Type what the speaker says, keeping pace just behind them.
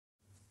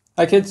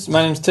Hi kids,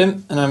 my name's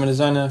Tim and I'm a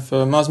designer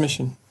for Mars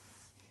Mission.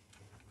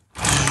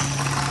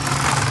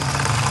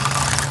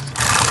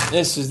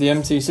 This is the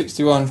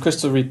MT-61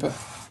 Crystal Reaper.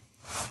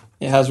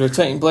 It has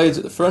rotating blades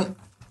at the front,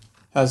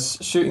 has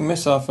shooting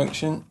missile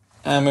function,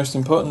 and most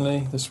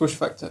importantly, the swoosh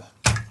factor.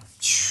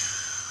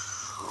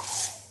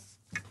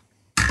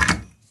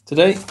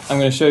 Today I'm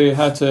going to show you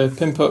how to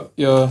pimp up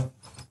your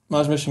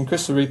Mars Mission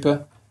Crystal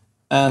Reaper,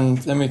 and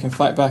then we can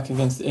fight back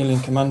against the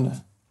alien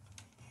commander.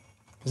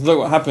 Because look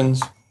what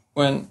happens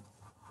when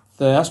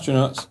the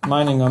astronauts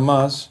mining on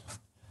Mars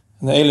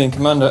and the alien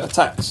commander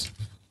attacks.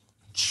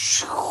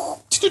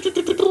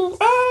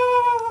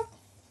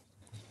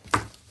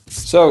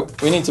 So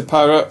we need to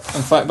power up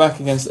and fight back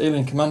against the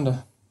alien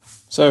commander.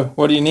 So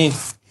what do you need?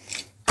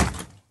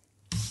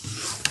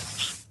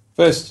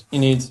 First you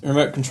need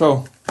remote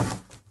control.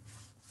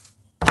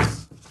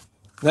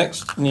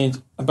 Next you need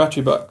a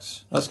battery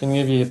box. That's going to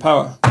give you your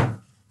power.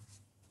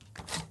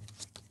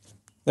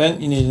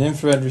 Then you need an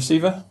infrared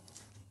receiver.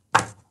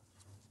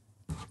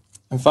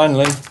 And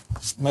finally,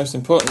 most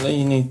importantly,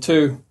 you need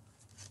two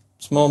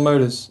small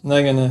motors, and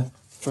they're going to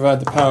provide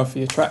the power for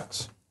your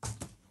tracks.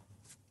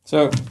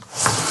 So,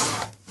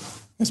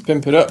 let's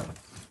pimp it up.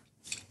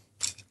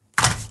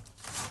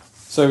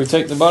 So we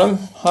take the bottom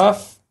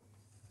half,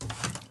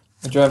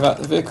 we drive out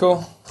the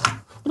vehicle,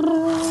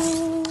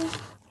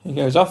 it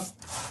goes off,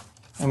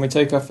 and we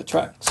take off the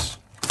tracks,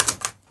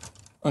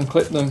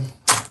 unclip them,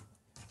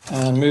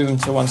 and move them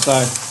to one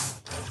side.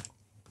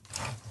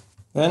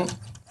 Then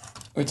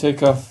we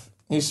take off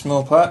these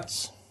small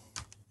parts,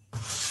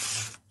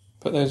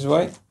 put those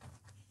away,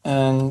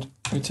 and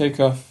we take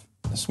off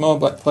the small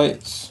black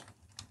plates,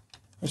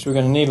 which we're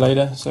going to need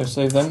later, so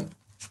save them.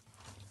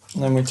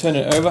 And then we turn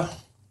it over,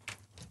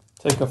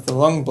 take off the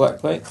long black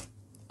plate,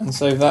 and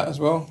save that as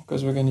well,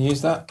 because we're going to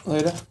use that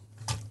later.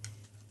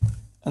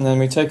 And then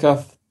we take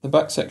off the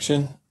back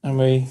section and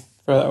we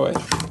throw that away,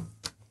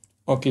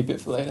 or keep it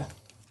for later.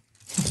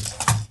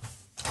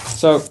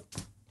 So,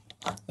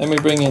 then we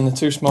bring in the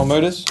two small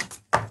motors,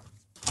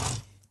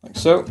 like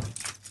so,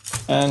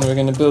 and we're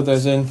going to build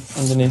those in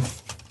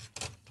underneath.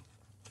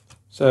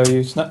 So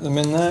you snap them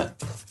in there,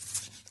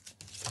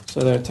 so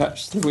they're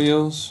attached to the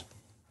wheels.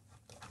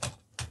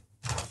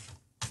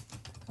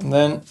 And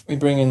then we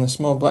bring in the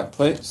small black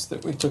plates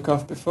that we took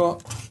off before,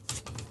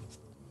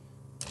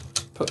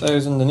 put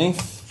those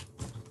underneath,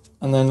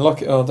 and then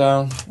lock it all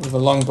down with a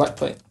long black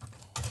plate.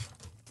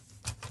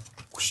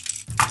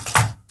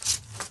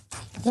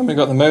 Then we've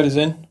got the motors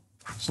in,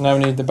 so now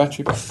we need the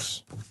battery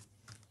box.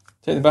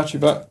 Take the battery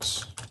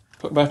box,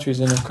 put batteries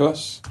in of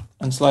course,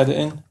 and slide it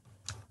in,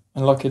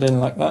 and lock it in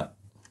like that.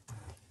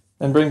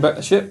 Then bring back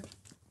the ship,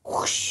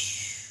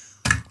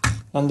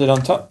 land it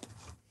on top,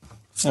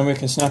 and we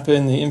can snap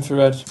in the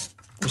infrared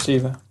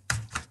receiver.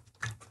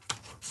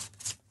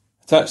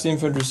 Attach the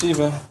infrared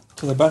receiver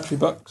to the battery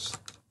box.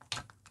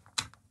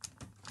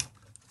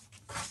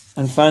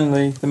 And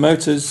finally, the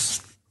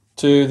motors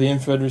to the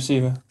infrared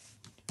receiver.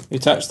 We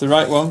attach the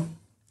right one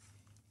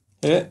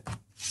here,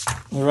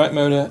 the right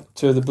motor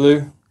to the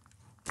blue,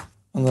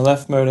 and the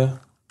left motor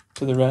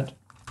to the red.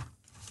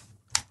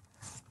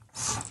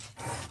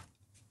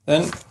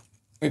 Then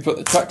we put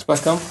the tracks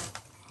back on,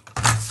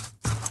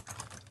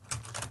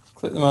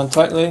 clip them on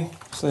tightly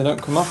so they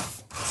don't come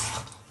off,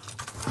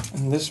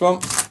 and this one.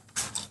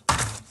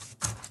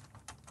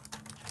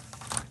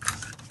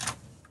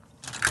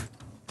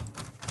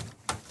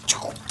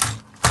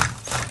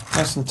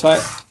 Nice and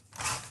tight.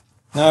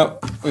 Now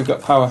we've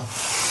got power.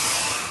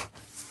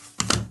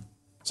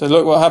 So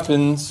look what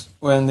happens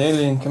when the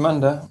alien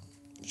commander,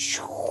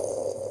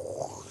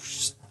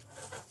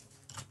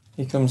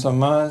 he comes on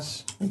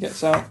Mars, he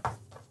gets out,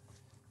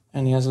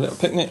 and he has a little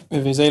picnic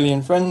with his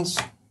alien friends.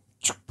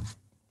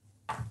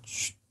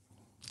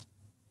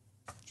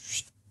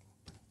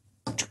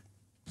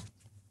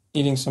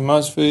 Eating some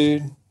Mars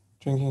food,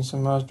 drinking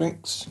some Mars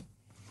drinks.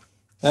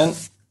 Then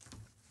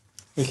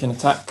we can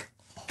attack.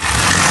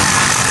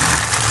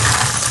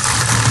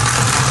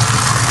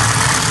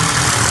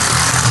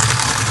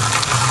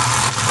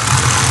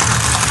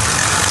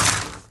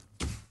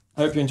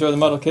 I hope you enjoy the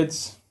model,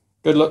 kids.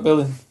 Good luck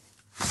building.